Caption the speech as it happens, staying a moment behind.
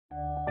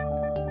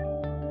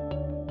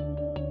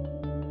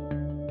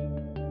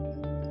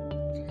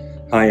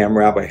Hi, I'm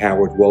Rabbi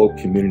Wolk,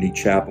 Community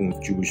Chaplain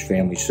with Jewish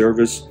Family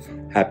Service.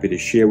 Happy to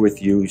share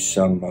with you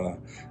some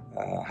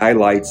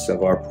highlights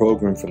of our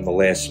program from the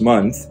last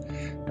month.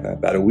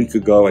 About a week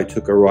ago, I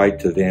took a ride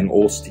to Van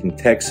Alstyne,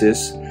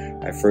 Texas.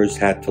 I first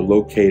had to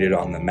locate it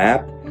on the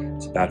map.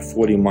 It's about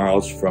 40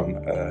 miles from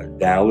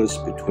Dallas,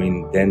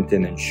 between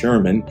Denton and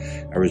Sherman.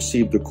 I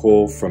received a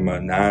call from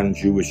a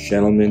non-Jewish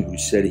gentleman who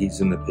said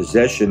he's in the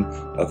possession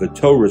of a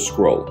Torah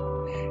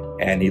scroll,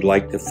 and he'd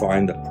like to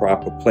find a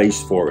proper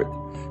place for it.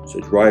 So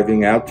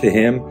driving out to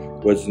him,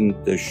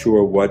 wasn't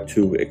sure what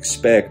to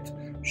expect.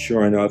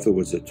 Sure enough, it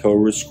was a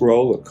Torah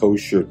scroll, a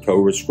kosher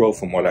Torah scroll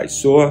from what I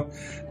saw.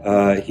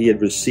 He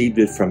had received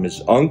it from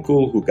his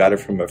uncle, who got it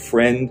from a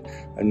friend,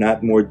 and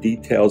not more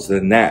details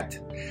than that.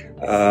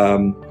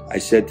 I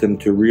said to him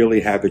to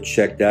really have it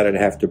checked out, I'd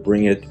have to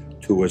bring it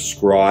to a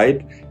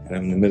scribe, and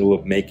I'm in the middle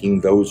of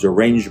making those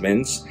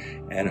arrangements,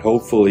 and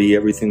hopefully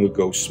everything would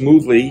go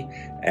smoothly,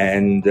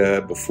 and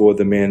before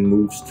the man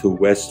moves to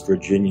West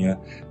Virginia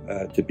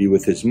to be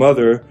with his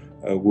mother,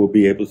 we'll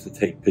be able to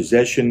take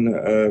possession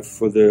of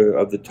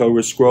the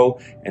Torah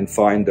scroll and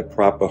find the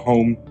proper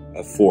home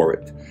for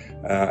it.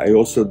 I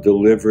also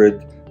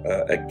delivered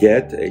a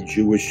get, a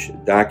Jewish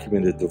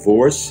document of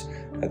divorce.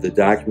 The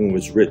document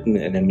was written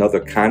in another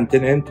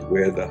continent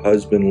where the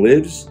husband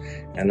lives,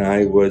 and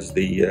I was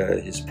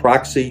his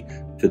proxy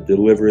to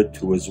deliver it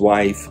to his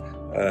wife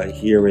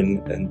here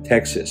in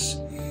Texas.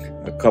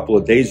 A couple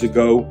of days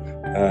ago,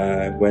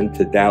 I went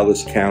to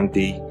Dallas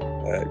County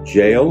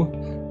Jail.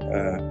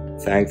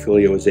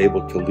 Thankfully, I was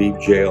able to leave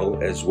jail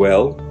as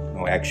well.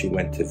 I actually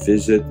went to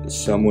visit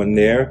someone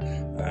there.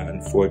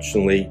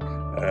 Unfortunately,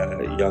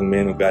 a young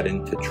man who got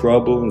into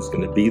trouble and was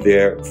going to be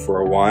there for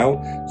a while,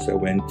 so I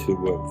went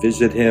to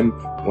visit him.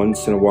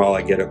 Once in a while,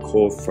 I get a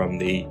call from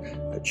the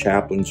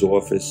chaplain's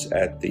office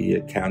at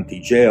the county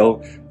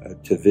jail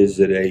to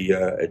visit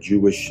a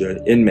Jewish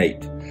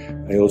inmate.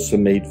 I also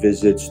made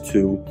visits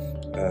to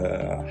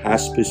a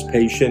hospice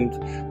patient.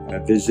 I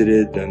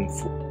visited, and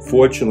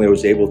fortunately I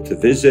was able to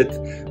visit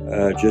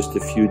just a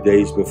few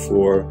days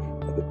before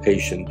the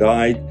patient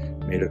died.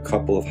 Made a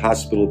couple of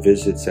hospital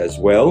visits as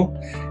well.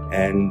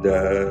 And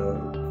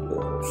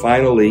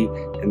finally,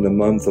 in the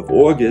month of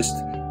August,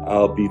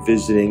 I'll be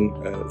visiting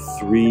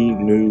 3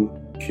 new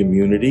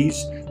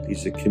communities.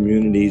 These are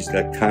communities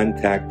that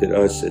contacted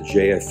us at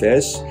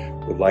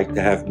JFS, would like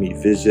to have me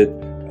visit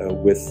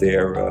with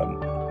their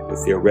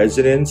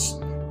residents.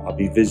 I'll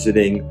be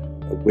visiting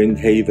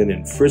Windhaven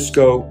in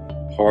Frisco,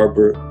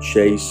 Harbor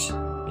Chase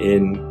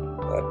in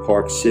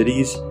Park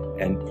Cities,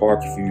 and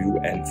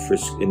Parkview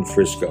in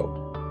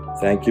Frisco.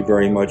 Thank you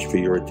very much for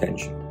your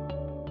attention.